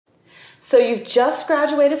So you've just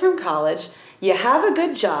graduated from college, you have a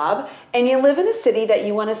good job, and you live in a city that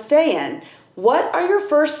you want to stay in. What are your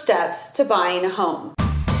first steps to buying a home?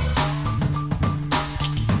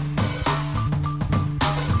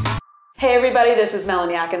 Hey everybody, this is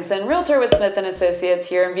Melanie Atkinson, realtor with Smith & Associates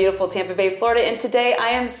here in beautiful Tampa Bay, Florida. And today I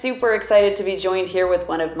am super excited to be joined here with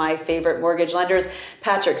one of my favorite mortgage lenders,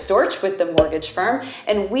 Patrick Storch with The Mortgage Firm.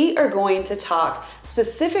 And we are going to talk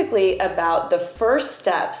specifically about the first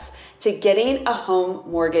steps to getting a home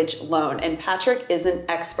mortgage loan. And Patrick is an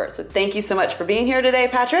expert. So thank you so much for being here today,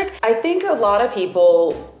 Patrick. I think a lot of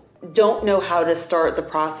people don't know how to start the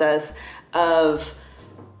process of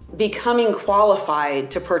becoming qualified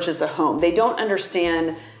to purchase a home. They don't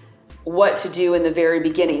understand what to do in the very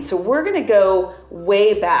beginning. So we're going to go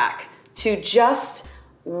way back to just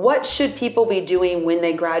what should people be doing when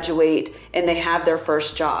they graduate and they have their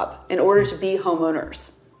first job in order to be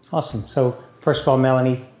homeowners. Awesome. So first of all,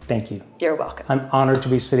 Melanie, thank you. You're welcome. I'm honored to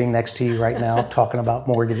be sitting next to you right now talking about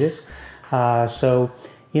mortgages.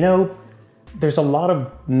 There's a lot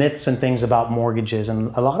of myths and things about mortgages,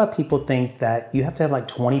 and a lot of people think that you have to have like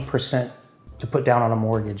 20% to put down on a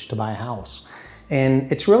mortgage to buy a house.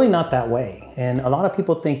 And it's really not that way. And a lot of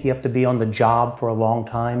people think you have to be on the job for a long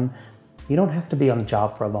time. You don't have to be on the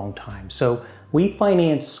job for a long time. So we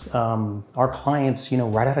finance our clients,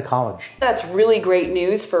 right out of college. That's really great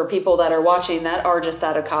news for people that are watching that are just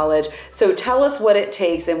out of college. So tell us what it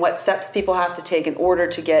takes and what steps people have to take in order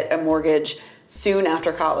to get a mortgage soon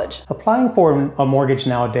after college. Applying for a mortgage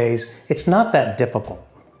nowadays, it's not that difficult,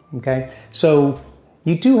 okay? So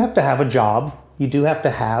you do have to have a job. You do have to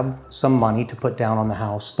have some money to put down on the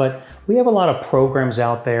house. But we have a lot of programs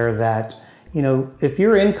out there that, if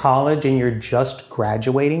you're in college and you're just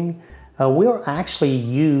graduating, we'll actually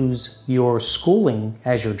use your schooling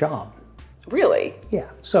as your job. Really? Yeah.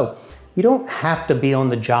 So you don't have to be on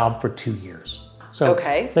the job for 2 years. So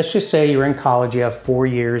okay. Let's just say you're in college, you have 4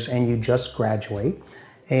 years and you just graduate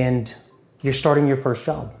and you're starting your first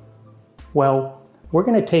job. Well, we're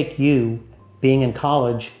going to take you being in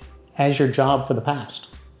college as your job for the past.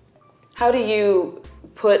 How do you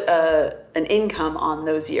put an income on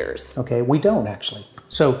those years? Okay, we don't actually.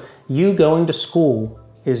 So you going to school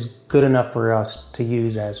is good enough for us to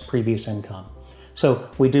use as previous income. So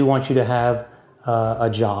we do want you to have a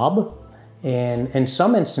job. And in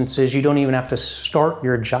some instances, you don't even have to start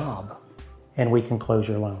your job and we can close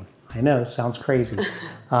your loan. I know, sounds crazy.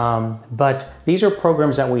 But these are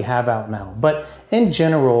programs that we have out now. But in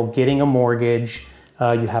general, getting a mortgage,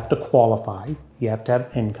 you have to qualify. You have to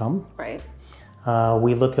have income. Right.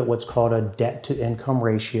 We look at what's called a debt to income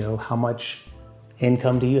ratio. How much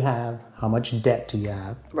income do you have? How much debt do you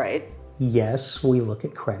have? Right. Yes, we look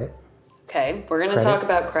at credit. Okay, we're going to talk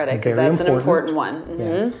about credit because that's an important one. Mm-hmm.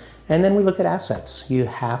 Yeah. And then we look at assets. You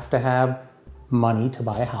have to have money to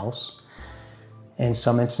buy a house. In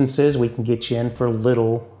some instances, we can get you in for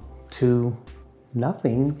little to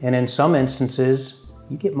nothing. And in some instances,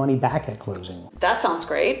 you get money back at closing. That sounds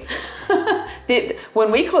great.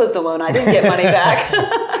 When we closed the loan, I didn't get money back.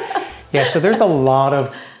 Yeah, so there's a lot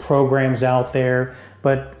of programs out there.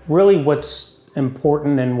 But really what's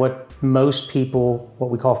important and what most people, what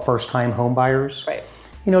we call first-time home buyers, right.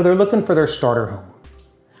 They're looking for their starter home.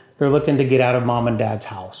 They're looking to get out of mom and dad's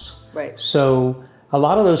house. Right. So a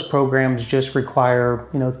lot of those programs just require,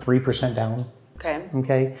 3% down. Okay.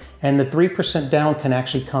 Okay. And the 3% down can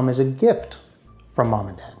actually come as a gift from mom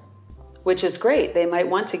and dad. Which is great. They might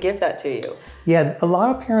want to give that to you. Yeah, a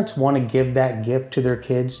lot of parents want to give that gift to their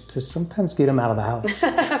kids to sometimes get them out of the house.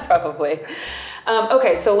 Probably.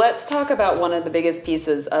 Okay, so let's talk about one of the biggest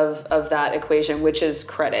pieces of that equation, which is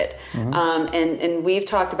credit. Mm-hmm. And we've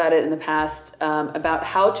talked about it in the past about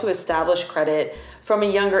how to establish credit from a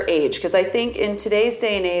younger age. Because I think in today's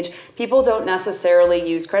day and age, people don't necessarily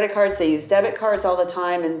use credit cards. They use debit cards all the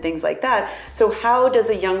time and things like that. So how does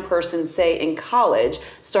a young person, say in college,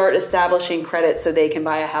 start establishing credit so they can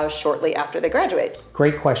buy a house shortly after they graduate?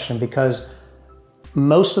 Great question, because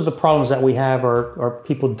most of the problems that we have are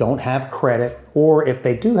people don't have credit, or if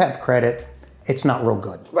they do have credit, it's not real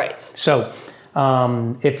good. Right. So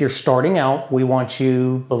if you're starting out, we want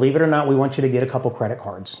you, believe it or not, we want you to get a couple credit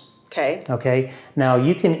cards. Okay. Okay. Now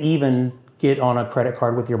you can even get on a credit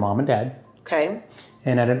card with your mom and dad. Okay.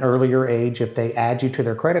 And at an earlier age, if they add you to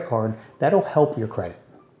their credit card, that'll help your credit.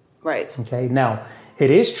 Right. Okay. Now, it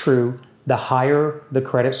is true, the higher the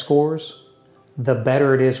credit scores, the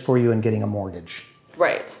better it is for you in getting a mortgage.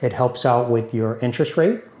 Right. It helps out with your interest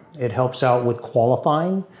rate. It helps out with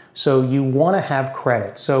qualifying. So you want to have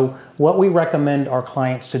credit. So what we recommend our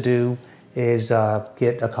clients to do is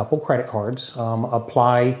get a couple credit cards,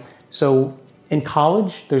 apply. So In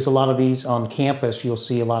college, there's a lot of these on campus. You'll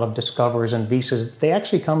see a lot of Discovers and Visas. They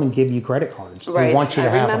actually come and give you credit cards. Right. They want you to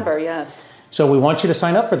have them. I remember, yes. So we want you to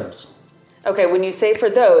sign up for those. Okay, when you say for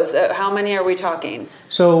those, how many are we talking?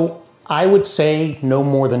 So I would say no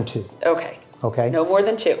more than 2. Okay. Okay. No more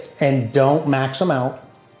than 2. And don't max them out.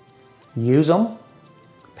 Use them,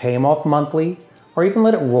 pay them off monthly, or even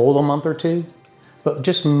let it roll a month or 2. But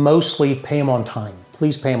just mostly pay them on time.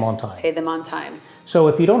 Please pay them on time. Pay them on time. So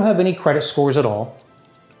if you don't have any credit scores at all,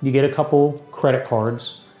 you get a couple credit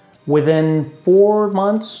cards. Within 4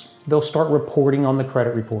 months, they'll start reporting on the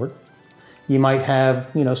credit report. You might have,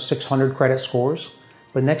 600 credit scores,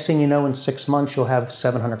 but next thing you know, in 6 months, you'll have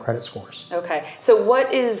 700 credit scores. Okay. So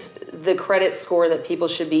what is the credit score that people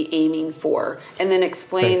should be aiming for? And then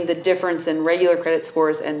explain the difference in regular credit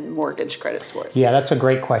scores and mortgage credit scores. Yeah, that's a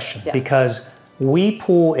great question because we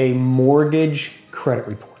pull a mortgage credit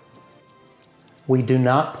report. We do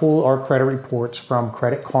not pull our credit reports from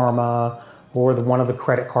Credit Karma or one of the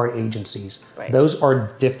credit card agencies. Right. Those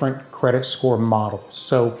are different credit score models.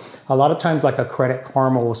 So a lot of times like a Credit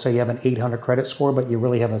Karma will say you have an 800 credit score, but you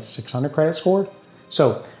really have a 600 credit score.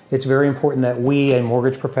 So it's very important that we, a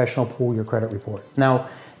mortgage professional, pull your credit report. Now,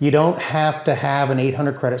 you don't have to have an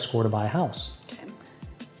 800 credit score to buy a house. Okay.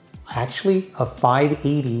 Actually, a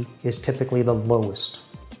 580 is typically the lowest.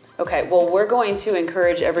 Okay, well, we're going to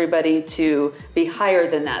encourage everybody to be higher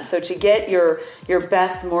than that. So to get your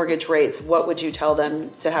best mortgage rates, what would you tell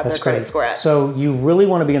them to have their credit score at? So you really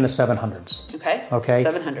want to be in the 700s. Okay.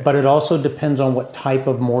 700s. But it also depends on what type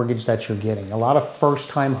of mortgage that you're getting. A lot of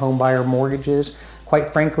first-time home buyer mortgages,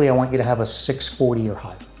 quite frankly, I want you to have a 640 or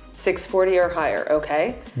higher. 640 or higher,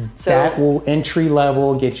 okay. So that will entry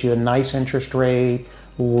level get you a nice interest rate,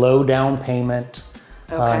 low down payment.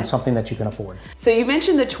 And something that you can afford. So you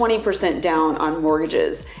mentioned the 20% down on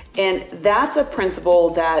mortgages, and that's a principle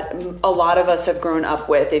that a lot of us have grown up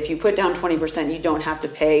with. If you put down 20%, you don't have to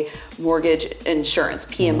pay mortgage insurance,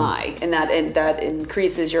 PMI, and that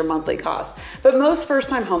increases your monthly cost. But most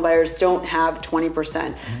first-time homebuyers don't have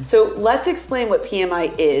 20%. So let's explain what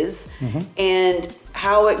PMI is and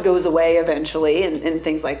how it goes away eventually and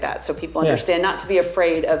things like that, so people understand not to be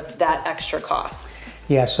afraid of that extra cost.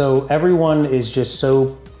 Yeah, so everyone is just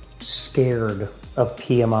so scared of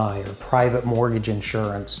PMI or private mortgage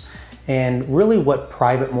insurance. And really what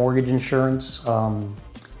private mortgage insurance,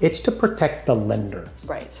 it's to protect the lender.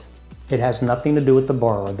 Right. It has nothing to do with the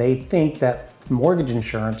borrower. They think that mortgage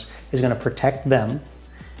insurance is going to protect them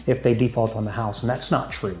if they default on the house, and that's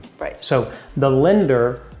not true. Right. So the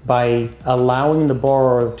lender, by allowing the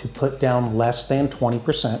borrower to put down less than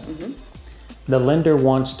 20%, the lender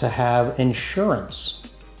wants to have insurance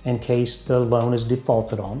in case the loan is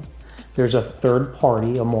defaulted on. There's a third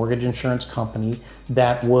party, a mortgage insurance company,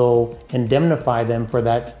 that will indemnify them for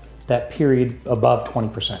that period above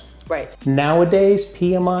 20%. Right. Nowadays,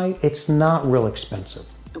 PMI, it's not real expensive.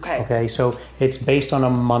 Okay. So it's based on a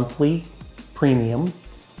monthly premium.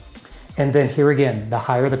 And then here again, the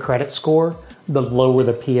higher the credit score, the lower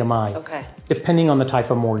the PMI. Okay. Depending on the type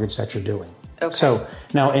of mortgage that you're doing. Okay. So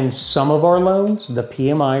now in some of our loans, the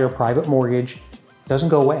PMI or private mortgage doesn't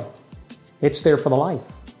go away. It's there for the life.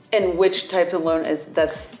 And which type of loan is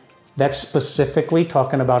that's? That's specifically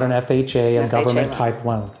talking about an FHA, a government type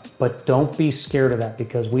loan. But don't be scared of that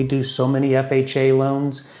because we do so many FHA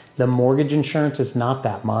loans. The mortgage insurance is not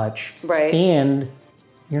that much. Right. And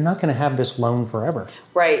you're not going to have this loan forever.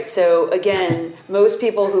 Right. So again, most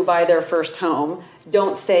people who buy their first home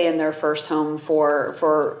don't stay in their first home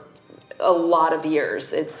for a lot of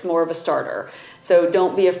years. It's more of a starter. So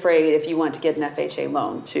don't be afraid if you want to get an FHA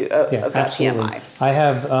loan of that absolutely. PMI. I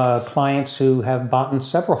have clients who have bought in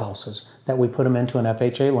several houses that we put them into an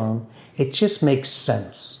FHA loan. It just makes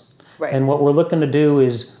sense. Right. And what we're looking to do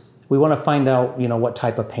is we want to find out, what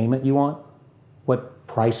type of payment you want, what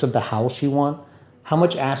price of the house you want, how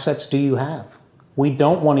much assets do you have. We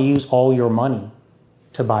don't want to use all your money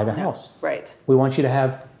to buy the house. Right. We want you to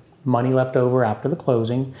have money left over after the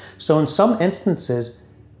closing. So in some instances,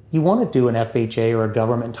 you want to do an FHA or a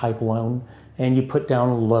government type loan and you put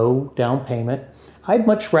down low down payment. I'd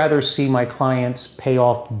much rather see my clients pay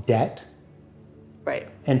off debt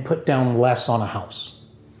and put down less on a house.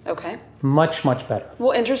 Okay. Much, much better.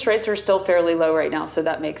 Well, interest rates are still fairly low right now, so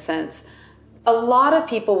that makes sense. A lot of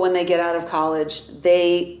people, when they get out of college,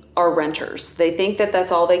 they are renters. They think that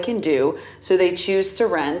that's all they can do, so they choose to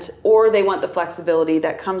rent, or they want the flexibility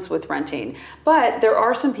that comes with renting. But there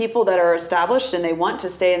are some people that are established and they want to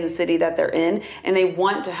stay in the city that they're in, and they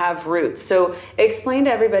want to have roots. So explain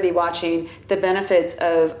to everybody watching the benefits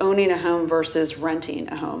of owning a home versus renting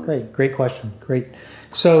a home. Great question. Great.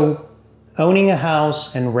 So owning a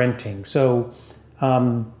house and renting. So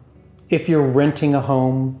if you're renting a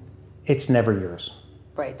home, it's never yours.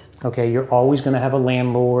 Right. Okay, you're always going to have a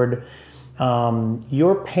landlord.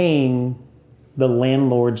 You're paying the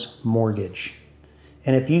landlord's mortgage.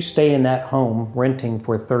 And if you stay in that home renting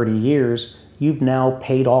for 30 years, you've now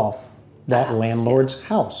paid off that landlord's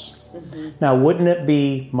house. Mm-hmm. Now, wouldn't it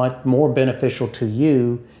be much more beneficial to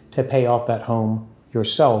you to pay off that home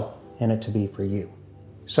yourself and it to be for you?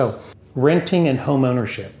 So, renting and home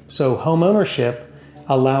ownership. So, home ownership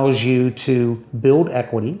allows you to build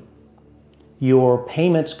equity. Your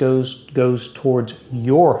payments goes towards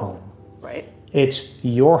your home. Right. It's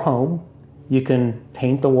your home. You can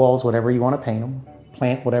paint the walls whatever you want to paint them,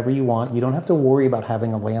 plant whatever you want. You don't have to worry about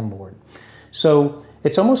having a landlord. So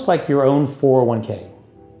it's almost like your own 401k.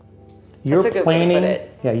 You're That's a good planning, way to put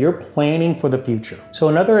it. Yeah, you're planning for the future. So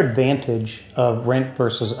another advantage of rent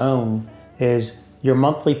versus own is your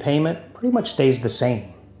monthly payment pretty much stays the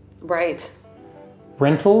same. Right.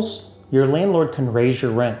 Rentals, your landlord can raise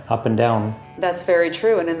your rent up and down. That's very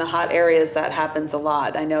true. And in the hot areas, that happens a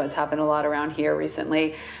lot. I know it's happened a lot around here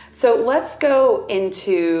recently. So let's go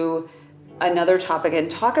into another topic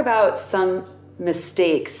and talk about some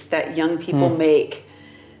mistakes that young people make,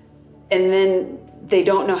 and then they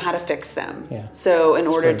don't know how to fix them. Yeah. So in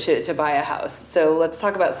order to buy a house. So let's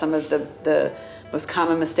talk about some of the most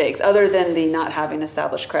common mistakes, other than the not having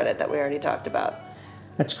established credit that we already talked about.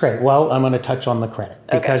 That's great. Well, I'm going to touch on the credit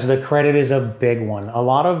because the credit is a big one. A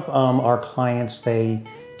lot of our clients, they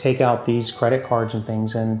take out these credit cards and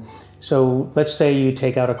things. And so let's say you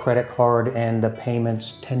take out a credit card and the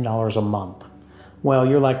payment's $10 a month. Well,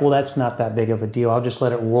 you're like, well, that's not that big of a deal. I'll just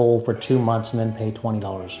let it roll for 2 months and then pay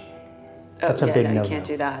 $20. That's a big no-no. You can't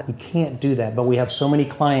do that. You can't do that. But we have so many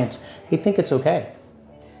clients, they think it's okay.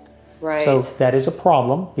 Right. So that is a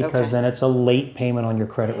problem because then it's a late payment on your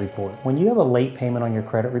credit report. When you have a late payment on your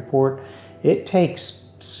credit report, it takes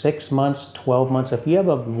 6 months, 12 months. If you have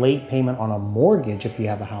a late payment on a mortgage, if you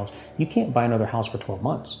have a house, you can't buy another house for 12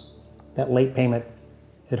 months. That late payment,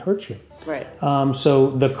 it hurts you. Right. So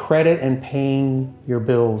the credit and paying your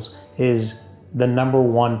bills is the number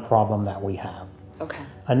one problem that we have. Okay.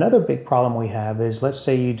 Another big problem we have is, let's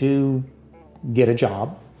say you do get a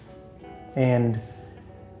job and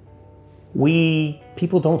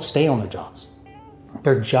people don't stay on their jobs.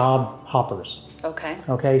 They're job hoppers. Okay.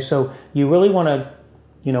 Okay, so you really want to,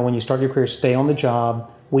 when you start your career, stay on the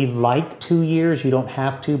job. We like 2 years, you don't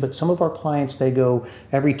have to, but some of our clients, they go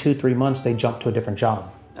every 2-3 months, they jump to a different job.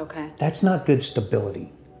 Okay. That's not good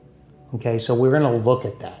stability. Okay, so we're going to look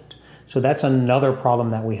at that. So that's another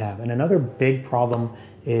problem that we have. And another big problem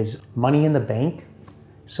is money in the bank.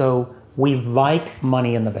 So we like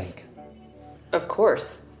money in the bank. Of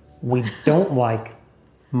course. We don't like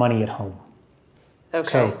money at home. Okay.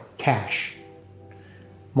 So cash.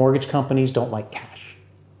 Mortgage companies don't like cash.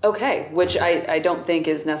 Okay, which I don't think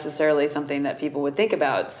is necessarily something that people would think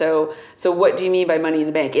about. So what do you mean by money in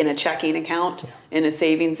the bank? In a checking account? Yeah. In a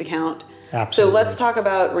savings account? Absolutely. So let's talk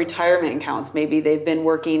about retirement accounts. Maybe they've been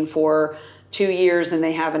working for 2 years and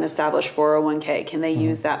they have an established 401k. Can they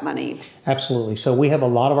use that money? Absolutely. So we have a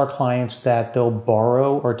lot of our clients that they'll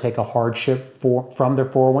borrow or take a hardship from their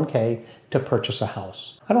 401k to purchase a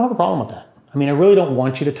house. I don't have a problem with that. I mean, I really don't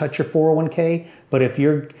want you to touch your 401k, but if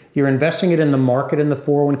you're investing it in the market in the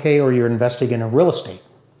 401k or you're investing in a real estate.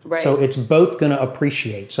 Right. So it's both going to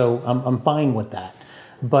appreciate. So I'm fine with that.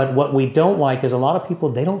 But what we don't like is a lot of people,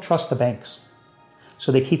 they don't trust the banks.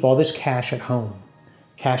 So they keep all this cash at home.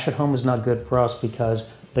 Cash at home is not good for us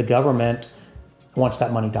because the government wants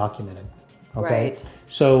that money documented. Okay. Right.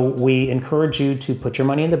 So we encourage you to put your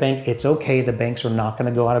money in the bank. It's okay. The banks are not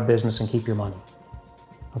going to go out of business and keep your money.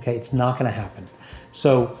 Okay. It's not going to happen.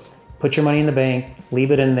 So put your money in the bank,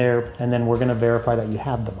 leave it in there, and then we're going to verify that you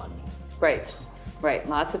have the money. Right. Right.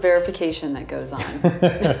 Lots of verification that goes on.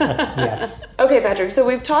 Yes. Okay, Patrick. So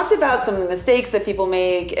we've talked about some of the mistakes that people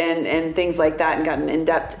make and things like that and gotten in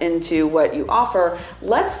depth into what you offer.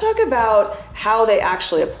 Let's talk about how they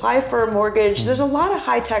actually apply for a mortgage. There's a lot of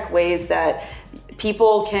high-tech ways that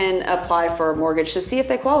people can apply for a mortgage to see if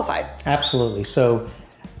they qualify. Absolutely. So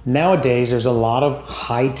nowadays, there's a lot of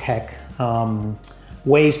high-tech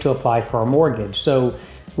ways to apply for a mortgage. So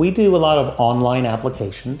we do a lot of online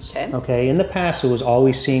applications. Okay. In the past, it was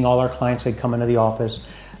always seeing all our clients. They'd come into the office.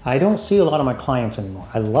 I don't see a lot of my clients anymore.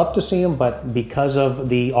 I love to see them, but because of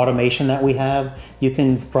the automation that we have, you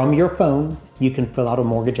can, from your phone, you can fill out a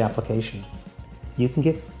mortgage application. You can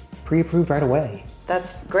get pre-approved right away.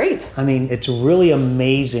 That's great. I mean, it's really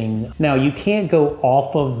amazing. Now, you can't go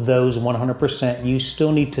off of those 100%. You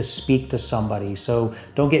still need to speak to somebody. So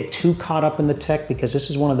don't get too caught up in the tech, because this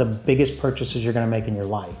is one of the biggest purchases you're going to make in your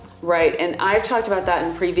life. Right, and I've talked about that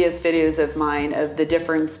in previous videos of mine, of the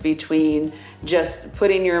difference between just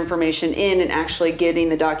putting your information in and actually getting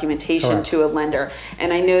the documentation Correct. to a lender.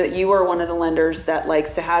 And I know that you are one of the lenders that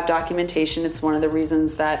likes to have documentation. It's one of the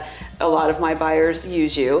reasons that a lot of my buyers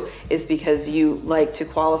use you, is because you like to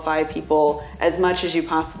qualify people as much as you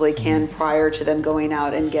possibly can prior to them going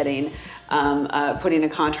out and getting putting a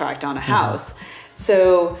contract on a house.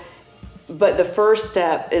 So, but the first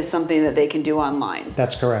step is something that they can do online.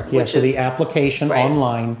 That's correct. Yeah, so the application right.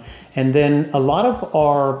 online, and then a lot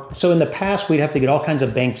of so in the past we'd have to get all kinds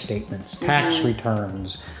of bank statements, tax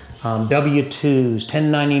returns, W-2s,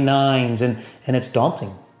 1099s, and it's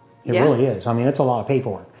daunting. It really is. I mean, it's a lot of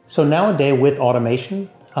paperwork. So nowadays with automation,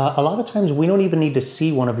 a lot of times we don't even need to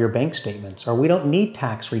see one of your bank statements, or we don't need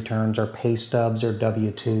tax returns or pay stubs or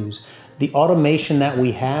W-2s. The automation that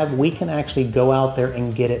we have, we can actually go out there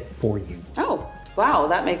and get it for you. Oh, wow,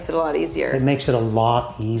 that makes it a lot easier. It makes it a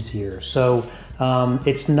lot easier. So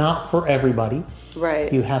it's not for everybody.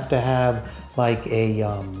 Right. You have to have like a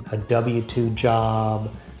W-2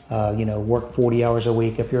 job, work 40 hours a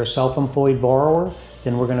week. If you're a self-employed borrower,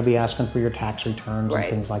 then we're going to be asking for your tax returns and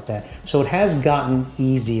things like that. So it has gotten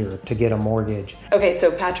easier to get a mortgage. Okay,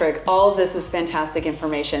 so Patrick, all of this is fantastic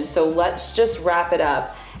information. So let's just wrap it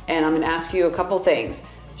up. And I'm going to ask you a couple things.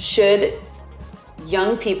 Should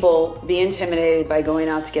young people be intimidated by going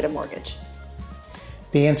out to get a mortgage?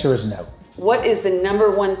 The answer is no. What is the number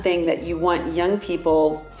one thing that you want young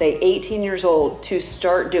people, say 18 years old, to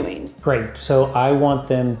start doing? Great. So I want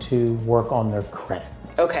them to work on their credit.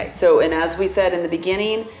 Okay, so, and as we said in the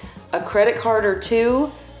beginning, a credit card or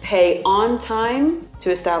two, pay on time to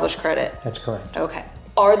establish credit. That's correct. Okay.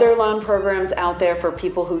 Are there loan programs out there for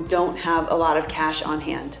people who don't have a lot of cash on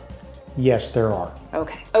hand? Yes, there are.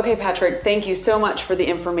 Okay. Okay, Patrick, thank you so much for the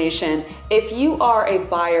information. If you are a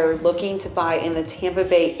buyer looking to buy in the Tampa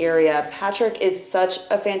Bay area, Patrick is such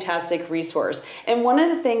a fantastic resource. And one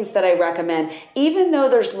of the things that I recommend, even though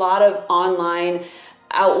there's a lot of online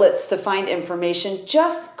outlets to find information,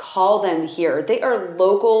 just call them here. They are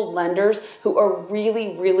local lenders who are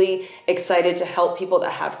really, really excited to help people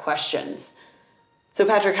that have questions. So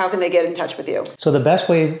Patrick, how can they get in touch with you? So the best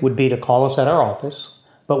way would be to call us at our office,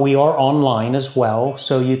 but we are online as well.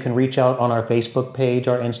 So you can reach out on our Facebook page,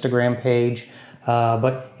 our Instagram page.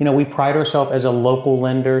 But we pride ourselves as a local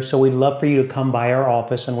lender, so we'd love for you to come by our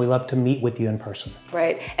office, and we love to meet with you in person.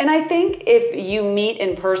 Right. And I think if you meet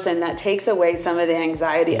in person, that takes away some of the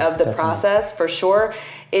anxiety of the process, for sure.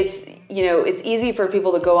 It's easy for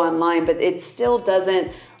people to go online, but it still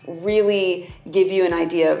doesn't really give you an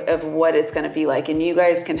idea of what it's going to be like, and you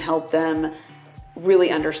guys can help them really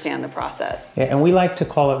understand the process. Yeah, and we like to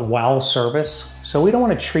call it wow service. So we don't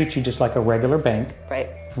want to treat you just like a regular bank. Right.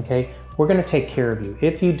 Okay. We're going to take care of you.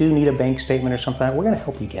 If you do need a bank statement or something, we're going to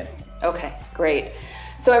help you get it. Okay, great.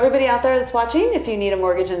 So everybody out there that's watching, if you need a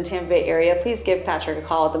mortgage in the Tampa Bay area, please give Patrick a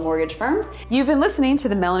call at the mortgage firm. You've been listening to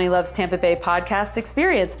the Melanie Loves Tampa Bay podcast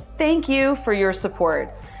experience. Thank you for your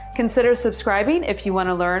support. Consider subscribing if you want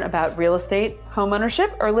to learn about real estate,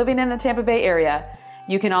 homeownership, or living in the Tampa Bay area.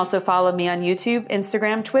 You can also follow me on YouTube,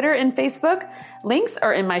 Instagram, Twitter, and Facebook. Links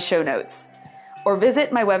are in my show notes. Or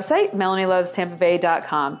visit my website,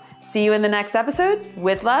 MelanieLovesTampaBay.com. See you in the next episode.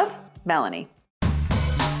 With love, Melanie.